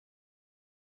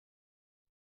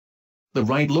The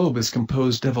right lobe is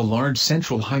composed of a large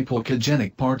central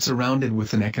hypoechogenic part surrounded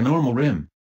with an echonormal rim.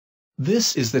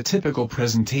 This is the typical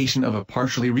presentation of a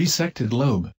partially resected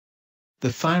lobe.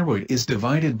 The thyroid is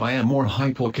divided by a more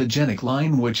hypoechogenic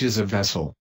line which is a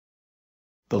vessel.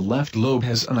 The left lobe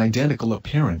has an identical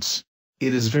appearance.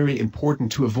 It is very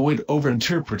important to avoid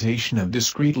overinterpretation of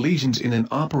discrete lesions in an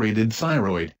operated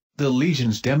thyroid. The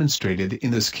lesions demonstrated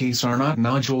in this case are not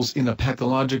nodules in a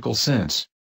pathological sense.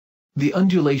 The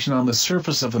undulation on the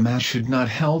surface of the mass should not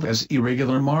be held as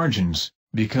irregular margins,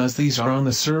 because these are on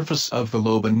the surface of the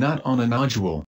lobe and not on a nodule.